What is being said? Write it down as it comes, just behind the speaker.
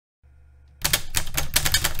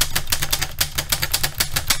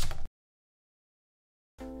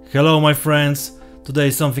Hello my friends,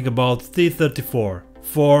 today something about T-34.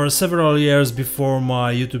 For several years before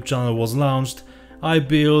my YouTube channel was launched, I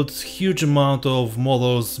built huge amount of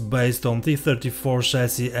models based on T-34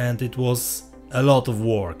 chassis and it was a lot of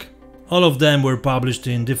work. All of them were published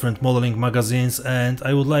in different modeling magazines and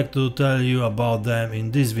I would like to tell you about them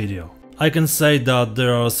in this video. I can say that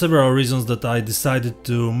there are several reasons that I decided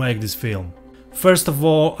to make this film. First of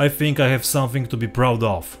all, I think I have something to be proud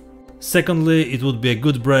of. Secondly, it would be a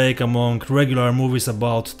good break among regular movies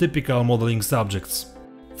about typical modeling subjects.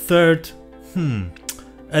 Third,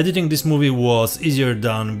 editing this movie was easier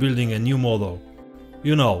than building a new model.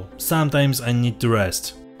 You know, sometimes I need to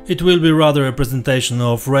rest. It will be rather a presentation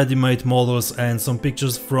of ready-made models and some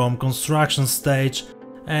pictures from construction stage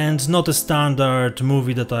and not a standard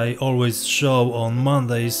movie that I always show on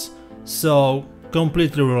Mondays, so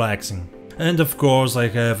completely relaxing. And of course I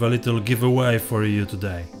have a little giveaway for you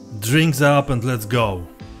today. Drinks up and let's go!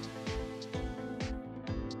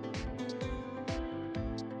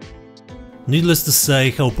 Needless to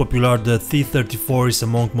say how popular the T-34 is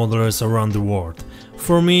among modelers around the world.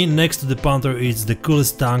 For me, next to the Panther, it's the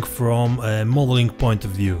coolest tank from a modeling point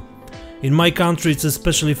of view. In my country it's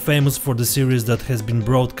especially famous for the series that has been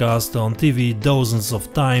broadcast on TV dozens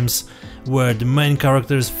of times, where the main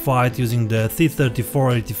characters fight using the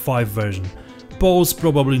T-34-85 version. Poles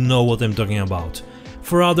probably know what I'm talking about.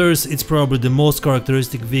 For others, it's probably the most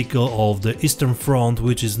characteristic vehicle of the Eastern Front,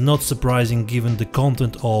 which is not surprising given the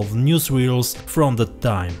content of newsreels from that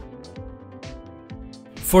time.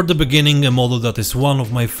 For the beginning, a model that is one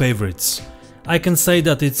of my favorites. I can say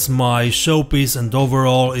that it's my showpiece and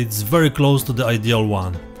overall it's very close to the ideal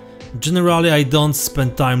one. Generally I don't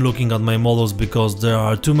spend time looking at my models because there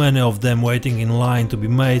are too many of them waiting in line to be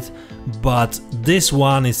made, but this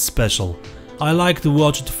one is special. I like to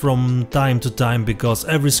watch it from time to time because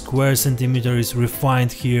every square centimeter is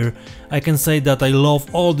refined here. I can say that I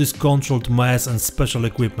love all this controlled mess and special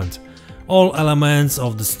equipment. All elements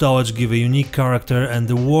of the stowage give a unique character and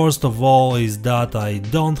the worst of all is that I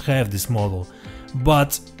don't have this model.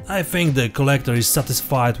 But I think the collector is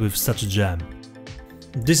satisfied with such a gem.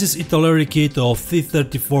 This is Italeri kit of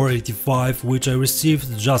T-34-85, which I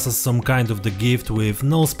received just as some kind of the gift with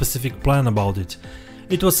no specific plan about it.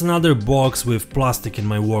 It was another box with plastic in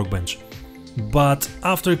my workbench. But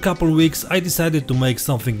after a couple weeks I decided to make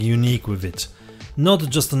something unique with it. Not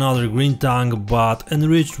just another green tank, but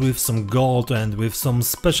enriched with some gold and with some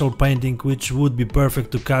special painting which would be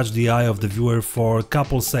perfect to catch the eye of the viewer for a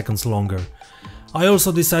couple seconds longer. I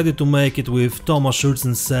also decided to make it with Thomas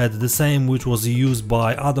Schürzen set, the same which was used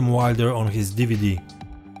by Adam Wilder on his DVD.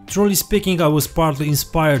 Truly speaking, I was partly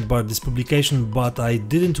inspired by this publication, but I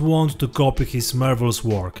didn't want to copy his marvelous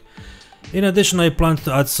work. In addition, I planned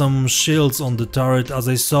to add some shields on the turret as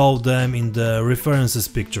I saw them in the references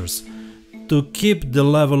pictures. To keep the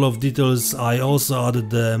level of details, I also added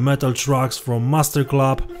the metal tracks from Master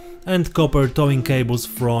Club and copper towing cables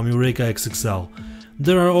from Eureka XXL.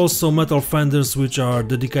 There are also metal fenders which are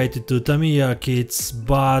dedicated to Tamiya kits,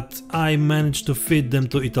 but I managed to fit them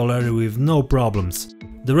to Italeri with no problems.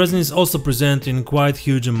 The resin is also present in quite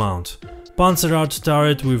huge amount. Panzer art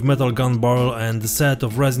turret with metal gun barrel and a set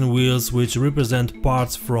of resin wheels which represent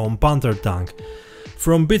parts from Panther tank.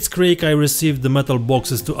 From Bits Creek I received the metal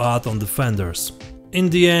boxes to add on the fenders.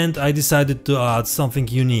 In the end I decided to add something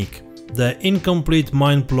unique, the incomplete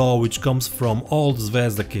mine plow which comes from old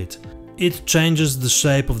Zvezda kit. It changes the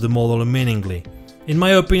shape of the model meaningfully. In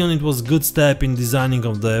my opinion it was a good step in designing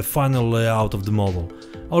of the final layout of the model.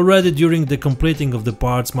 Already during the completing of the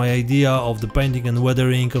parts my idea of the painting and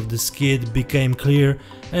weathering of the skid became clear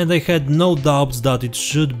and I had no doubts that it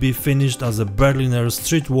should be finished as a Berliner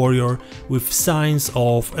street warrior with signs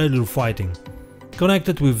of aerial fighting.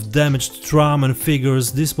 Connected with damaged tram and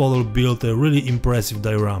figures, this model built a really impressive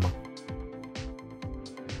diorama.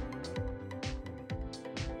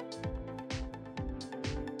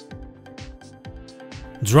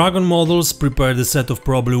 Dragon Models prepared a set of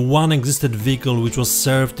probably one existed vehicle which was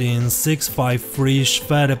served in 653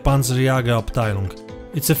 Schwere Panzerjägerabteilung.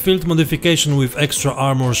 It's a field modification with extra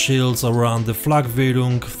armor shields around the Flak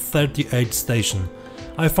 38 station.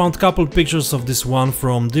 I found couple pictures of this one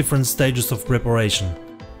from different stages of preparation.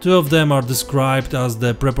 Two of them are described as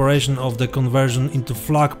the preparation of the conversion into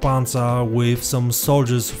Flakpanzer with some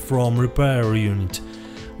soldiers from repair unit.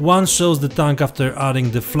 One shows the tank after adding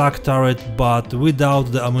the flak turret but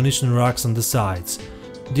without the ammunition racks on the sides.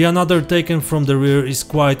 The another taken from the rear is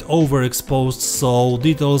quite overexposed, so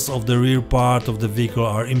details of the rear part of the vehicle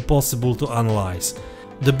are impossible to analyze.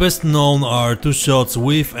 The best known are two shots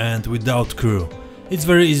with and without crew. It's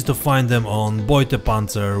very easy to find them on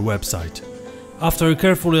Panther website. After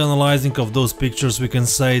carefully analyzing of those pictures, we can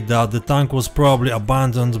say that the tank was probably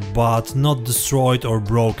abandoned but not destroyed or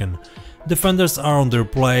broken. The fenders are on their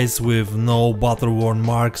place with no battle-worn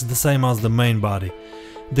marks, the same as the main body.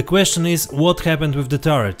 The question is, what happened with the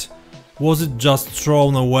turret? Was it just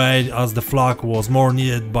thrown away as the flak was more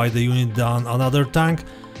needed by the unit than another tank?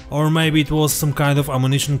 Or maybe it was some kind of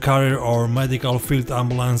ammunition carrier or medical field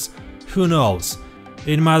ambulance? Who knows?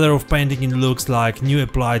 In matter of painting, it looks like new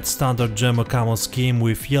applied standard Gemo camo scheme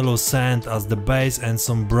with yellow sand as the base and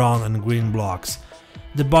some brown and green blocks.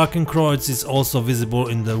 The Balkenkreuz is also visible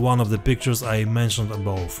in one of the pictures I mentioned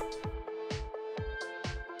above.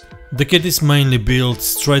 The kit is mainly built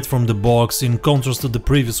straight from the box in contrast to the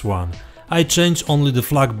previous one. I changed only the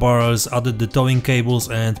flak barrels, added the towing cables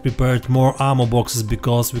and prepared more ammo boxes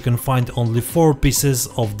because we can find only 4 pieces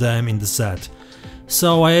of them in the set.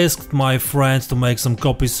 So I asked my friend to make some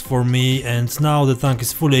copies for me, and now the tank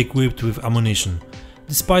is fully equipped with ammunition.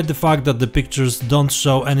 Despite the fact that the pictures don't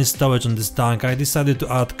show any stowage on this tank, I decided to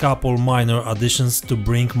add couple minor additions to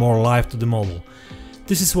bring more life to the model.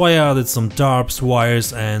 This is why I added some tarps,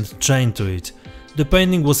 wires and chain to it. The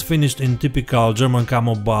painting was finished in typical German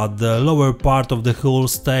camo, but the lower part of the hull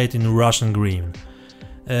stayed in Russian green.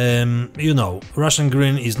 You know, Russian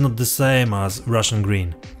green is not the same as Russian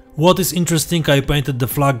green. What is interesting, I painted the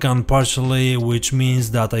flak gun partially, which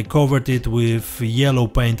means that I covered it with yellow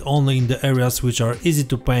paint only in the areas which are easy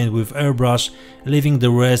to paint with airbrush, leaving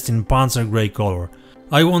the rest in Panther grey color.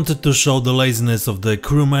 I wanted to show the laziness of the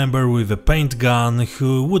crew member with a paint gun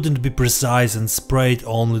who wouldn't be precise and sprayed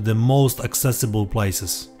only the most accessible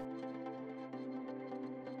places.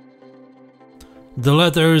 The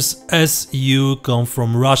letters SU come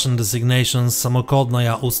from Russian designation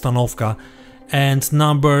Samochodnaya Ustanowka, and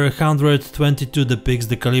number 122 depicts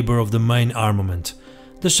the caliber of the main armament.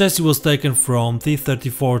 The chassis was taken from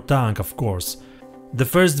T-34 tank, of course. The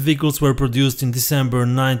first vehicles were produced in December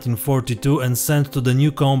 1942 and sent to the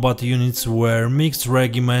new combat units, where mixed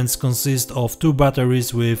regiments consist of 2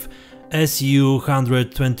 batteries with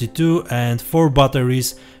SU-122 and 4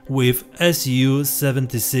 batteries with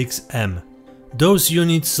SU-76M. Those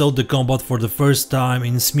units saw the combat for the first time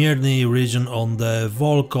in Smyrny region on the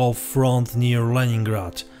Volkhov front near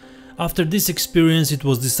Leningrad. After this experience, it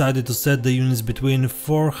was decided to set the units between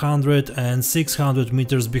 400 and 600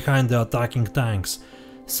 meters behind the attacking tanks.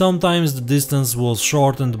 Sometimes the distance was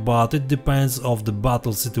shortened, but it depends on the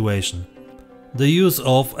battle situation. The use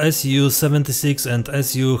of SU-76 and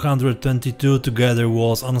SU-122 together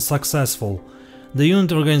was unsuccessful. The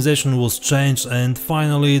unit organization was changed and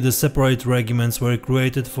finally the separate regiments were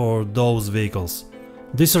created for those vehicles.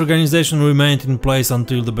 This organization remained in place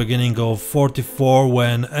until the beginning of 44,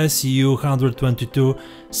 when SU-122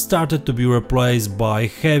 started to be replaced by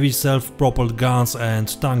heavy self-propelled guns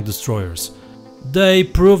and tank destroyers. They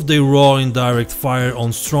proved their role in direct fire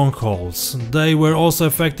on strongholds. They were also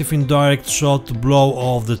effective in direct shot to blow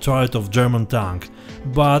off the turret of German tank,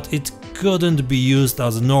 but it couldn't be used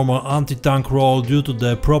as a normal anti-tank role due to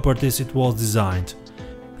the properties it was designed.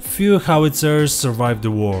 Few howitzers survived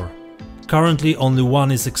the war. Currently only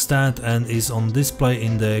one is extant and is on display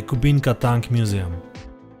in the Kubinka Tank Museum.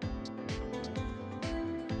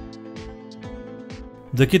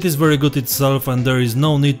 The kit is very good itself and there is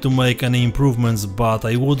no need to make any improvements, but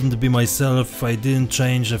I wouldn't be myself if I didn't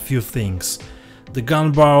change a few things. The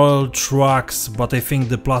gun barrel tracks, but I think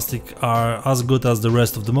the plastic are as good as the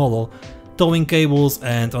rest of the model, towing cables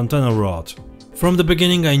and antenna rod. From the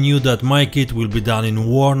beginning I knew that my kit will be done in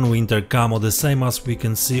worn winter camo, the same as we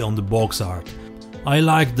can see on the box art. I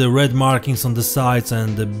like the red markings on the sides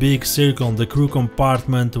and the big circle on the crew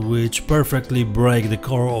compartment, which perfectly break the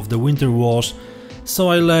color of the winter wash, so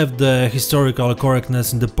I left the historical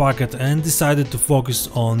correctness in the packet and decided to focus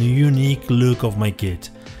on the unique look of my kit.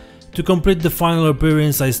 To complete the final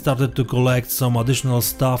appearance, I started to collect some additional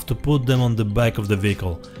stuff to put them on the back of the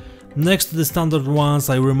vehicle. Next to the standard ones,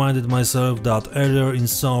 I reminded myself that earlier in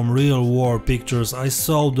some real war pictures I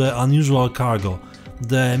saw the unusual cargo,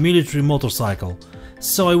 the military motorcycle,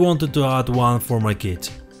 so I wanted to add one for my kit.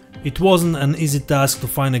 It wasn't an easy task to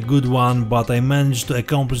find a good one, but I managed to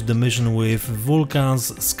accomplish the mission with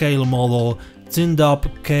Vulcan's scale model Zvezda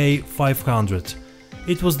K500.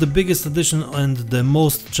 It was the biggest addition and the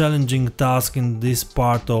most challenging task in this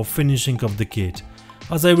part of finishing of the kit.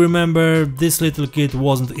 As I remember, this little kit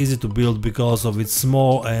wasn't easy to build because of its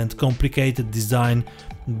small and complicated design,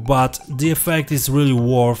 but the effect is really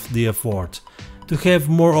worth the effort. To have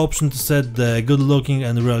more options to set the good looking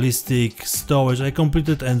and realistic stowage, I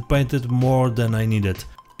completed and painted more than I needed.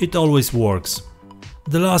 It always works.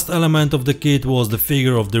 The last element of the kit was the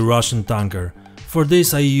figure of the Russian tanker. For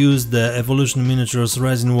this I used the Evolution Miniatures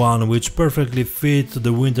Resin one, which perfectly fit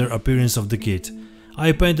the winter appearance of the kit.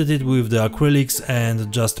 I painted it with the acrylics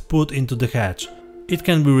and just put into the hatch. It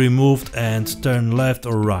can be removed and turned left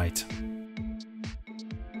or right.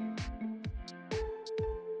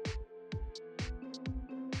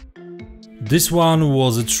 This one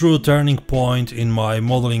was a true turning point in my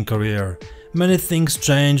modeling career. Many things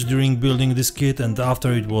changed during building this kit and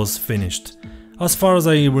after it was finished. As far as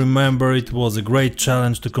I remember, it was a great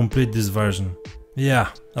challenge to complete this version. Yeah,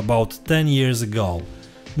 about 10 years ago.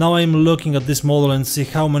 Now I'm looking at this model and see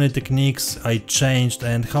how many techniques I changed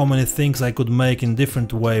and how many things I could make in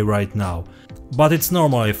different way right now. But it's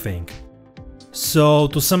normal, I think. So,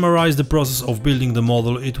 to summarize the process of building the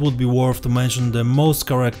model, it would be worth to mention the most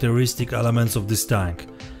characteristic elements of this tank.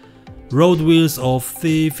 Road wheels of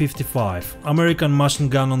T-34, American machine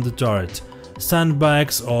gun on the turret,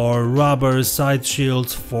 sandbags or rubber side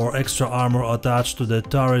shields for extra armor attached to the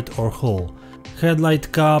turret or hull,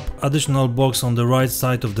 headlight cap, additional box on the right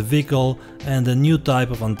side of the vehicle and a new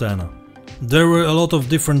type of antenna. There were a lot of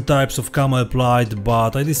different types of camo applied,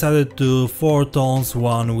 but I decided to 4 tones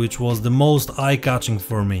one, which was the most eye-catching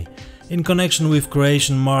for me. In connection with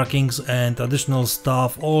Croatian markings and additional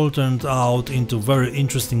stuff, all turned out into very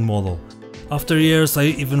interesting model. After years I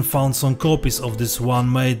even found some copies of this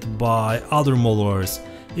one made by other modelers.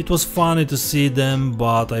 It was funny to see them,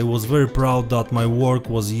 but I was very proud that my work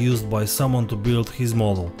was used by someone to build his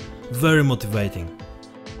model. Very motivating.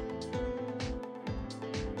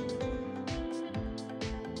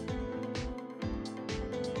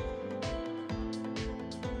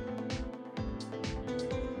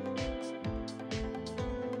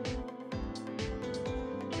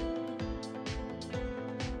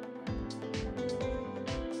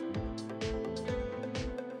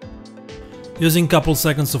 Using couple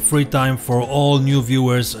seconds of free time for all new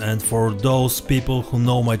viewers and for those people who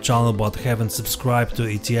know my channel but haven't subscribed to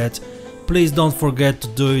it yet, please don't forget to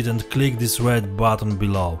do it and click this red button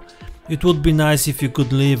below. It would be nice if you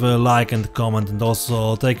could leave a like and comment and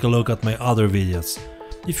also take a look at my other videos.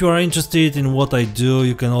 If you are interested in what I do,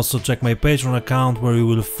 you can also check my Patreon account where you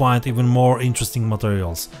will find even more interesting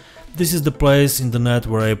materials. This is the place in the net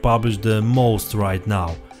where I publish the most right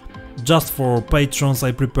now. Just for patrons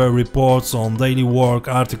I prepare reports on daily work,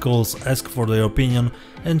 articles, ask for their opinion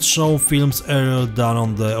and show films earlier than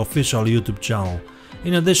on the official YouTube channel.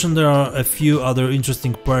 In addition, there are a few other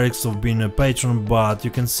interesting perks of being a patron, but you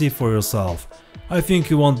can see for yourself. I think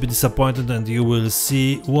you won't be disappointed and you will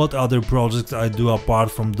see what other projects I do apart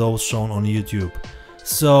from those shown on YouTube.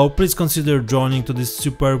 So please consider joining to this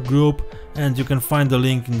superb group and you can find the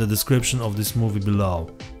link in the description of this movie below.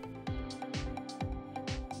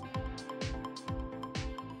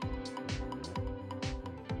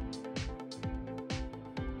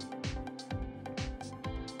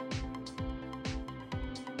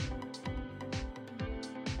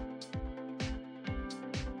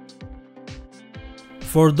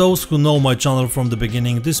 For those who know my channel from the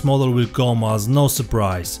beginning, this model will come as no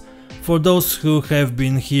surprise. For those who have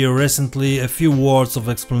been here recently, a few words of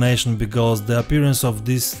explanation because the appearance of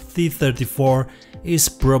this T-34 is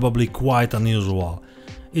probably quite unusual.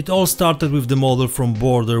 It all started with the model from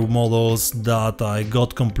Border Models that I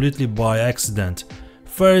got completely by accident.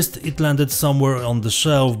 First it landed somewhere on the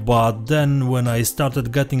shelf, but then when I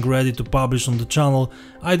started getting ready to publish on the channel,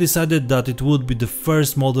 I decided that it would be the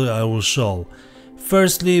first model I will show.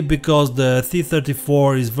 Firstly, because the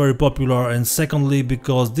T-34 is very popular, and secondly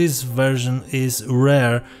because this version is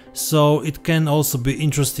rare, so it can also be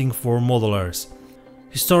interesting for modelers.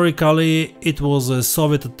 Historically, it was a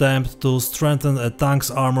Soviet attempt to strengthen a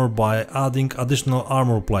tank's armor by adding additional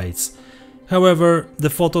armor plates. However, the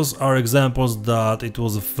photos are examples that it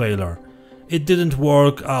was a failure. It didn't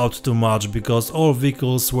work out too much because all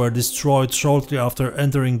vehicles were destroyed shortly after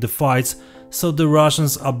entering the fights, so the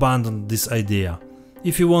Russians abandoned this idea.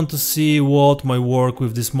 If you want to see what my work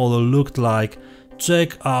with this model looked like,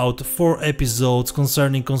 check out 4 episodes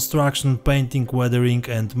concerning construction, painting, weathering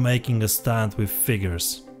and making a stand with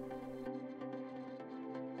figures.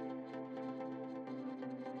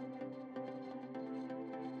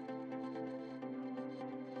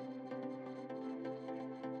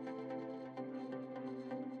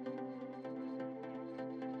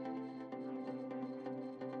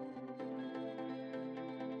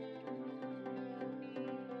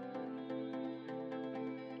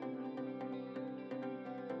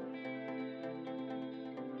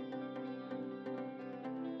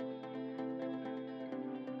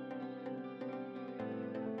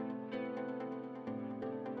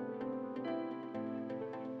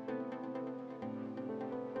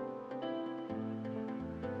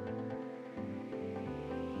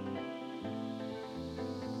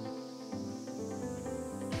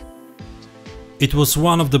 It was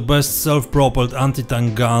one of the best self-propelled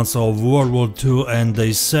anti-tank guns of World War II, and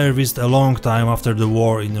they serviced a long time after the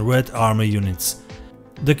war in Red Army units.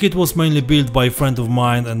 The kit was mainly built by a friend of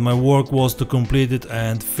mine, and my work was to complete it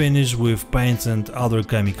and finish with paints and other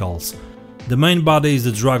chemicals. The main body is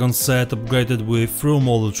the Dragon set upgraded with full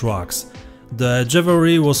model tracks. The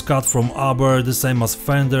Jewelry was cut from Aber, the same as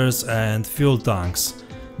fenders and fuel tanks.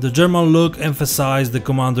 The German look emphasized the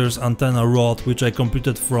commander's antenna rod, which I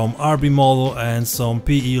completed from RB model and some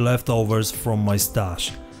PE leftovers from my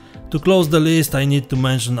stash. To close the list, I need to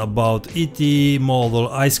mention about ET model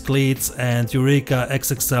ice cleats and Eureka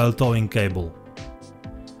XXL towing cable.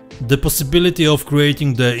 The possibility of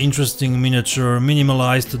creating the interesting miniature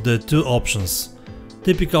minimalized the two options: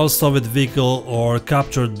 typical Soviet vehicle or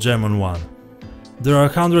captured German one. There are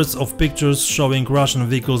hundreds of pictures showing Russian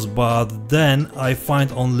vehicles, but then I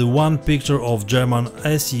find only one picture of German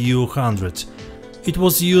SU-100. It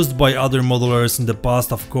was used by other modelers in the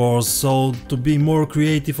past, of course, so to be more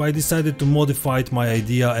creative I decided to modify my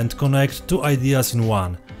idea and connect two ideas in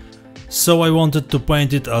one. So I wanted to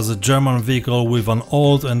paint it as a German vehicle with an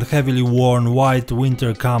old and heavily worn white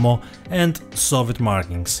winter camo and Soviet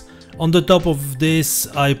markings. On the top of this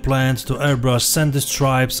I planned to airbrush sandy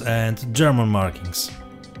stripes and German markings.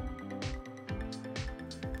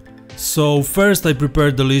 So first I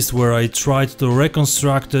prepared the list where I tried to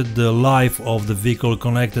reconstruct the life of the vehicle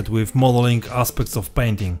connected with modeling aspects of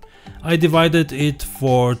painting. I divided it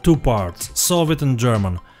for two parts, Soviet and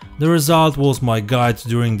German. The result was my guide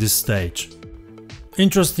during this stage.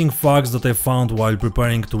 Interesting facts that I found while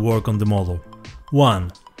preparing to work on the model.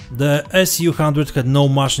 1. The SU-100 had no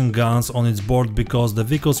machine guns on its board because the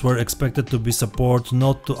vehicles were expected to be supported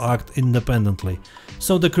not to act independently,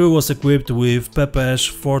 so the crew was equipped with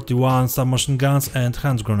PPS-41 submachine guns and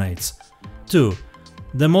hand grenades. 2.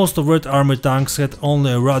 The most of Red Army tanks had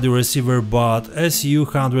only a radio receiver, but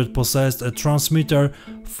SU-100 possessed a transmitter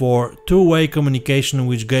for two-way communication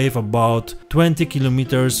which gave about 20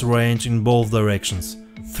 km range in both directions.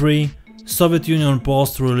 3. Soviet Union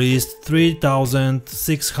Post released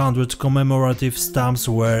 3,600 commemorative stamps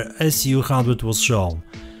where SU-100 was shown.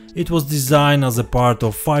 It was designed as a part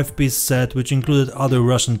of a 5-piece set which included other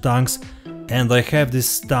Russian tanks, and I have these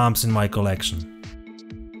stamps in my collection.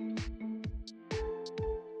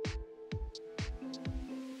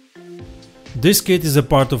 This kit is a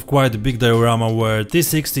part of quite a big diorama where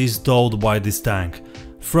T-60 is towed by this tank.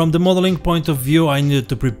 From the modeling point of view I needed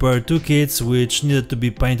to prepare two kits which needed to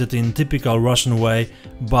be painted in typical Russian way,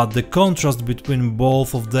 but the contrast between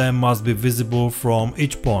both of them must be visible from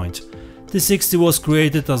each point. T-60 was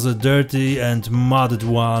created as a dirty and mudded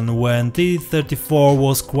one, when T-34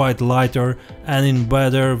 was quite lighter and in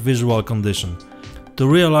better visual condition. To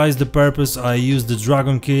realize the purpose I used the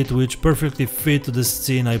Dragon kit, which perfectly fit to the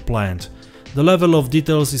scene I planned. The level of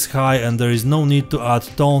details is high and there is no need to add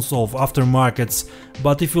tons of aftermarkets,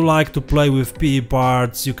 but if you like to play with PE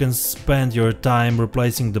parts you can spend your time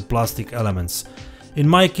replacing the plastic elements. In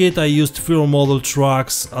my kit I used full model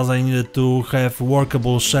tracks as I needed to have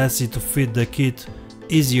workable chassis to fit the kit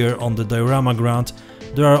easier on the diorama ground.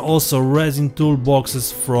 There are also resin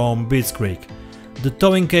toolboxes from Beats Creek. The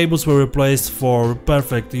towing cables were replaced for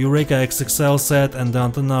perfect Eureka XXL set, and the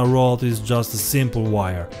antenna rod is just a simple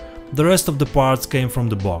wire. The rest of the parts came from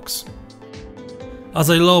the box. As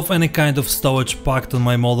I love any kind of stowage packed on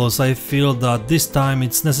my models, I feel that this time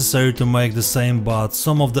it's necessary to make the same, but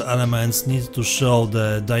some of the elements need to show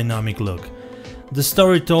the dynamic look. The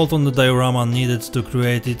story told on the diorama needed to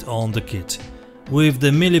create it on the kit. With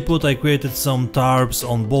the milliput I created some tarps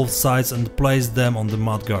on both sides and placed them on the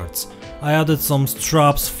mudguards. I added some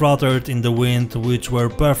straps fluttered in the wind, which were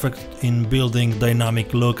perfect in building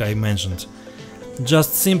dynamic look I mentioned.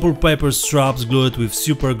 Just simple paper straps glued with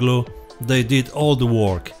super glue, they did all the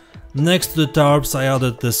work. Next to the tarps I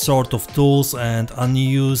added the sort of tools and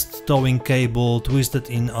unused towing cable twisted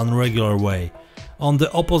in an irregular way. On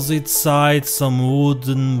the opposite side some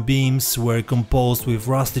wooden beams were composed with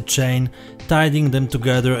rusty chain, tying them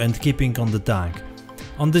together and keeping on the tank.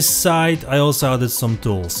 On this side I also added some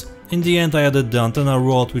tools. In the end I added the antenna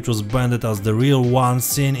rod, which was bended as the real one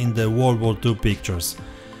seen in the World War II pictures.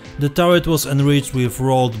 The turret was enriched with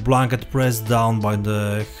rolled blanket pressed down by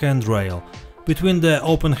the handrail. Between the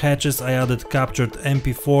open hatches I added captured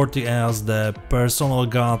MP40 as the personal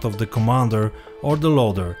gun of the commander or the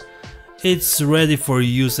loader. It's ready for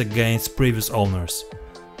use against previous owners.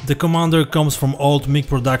 The commander comes from old MiG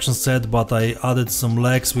production set, but I added some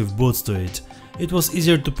legs with boots to it. It was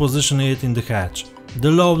easier to position it in the hatch.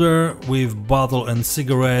 The loader with bottle and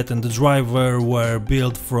cigarette and the driver were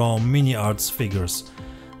built from Miniart's figures.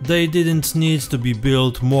 They didn't need to be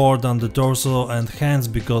built more than the torso and hands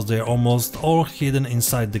because they are almost all hidden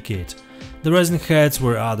inside the kit. The resin heads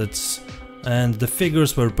were added and the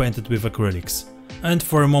figures were painted with acrylics. And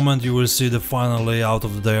for a moment you will see the final layout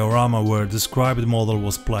of the diorama where the described model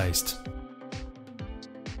was placed.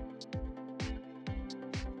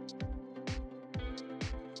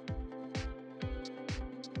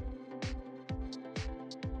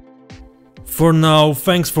 For now,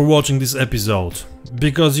 thanks for watching this episode.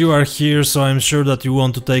 Because you are here, so I'm sure that you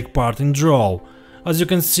want to take part in draw. As you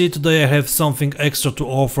can see, today I have something extra to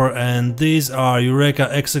offer, and these are Eureka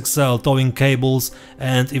XXL towing cables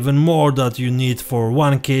and even more that you need for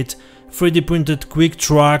one kit, 3D printed quick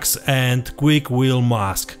tracks and quick wheel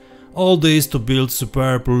mask. All this to build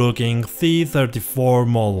superb looking T-34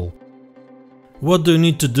 model. What do you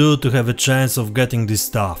need to do to have a chance of getting this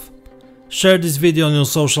stuff? Share this video on your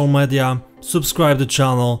social media, subscribe the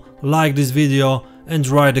channel, like this video and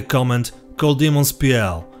write a comment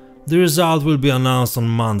ColdDemonsPL. The result will be announced on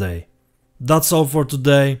Monday. That's all for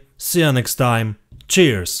today, see you next time,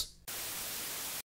 cheers!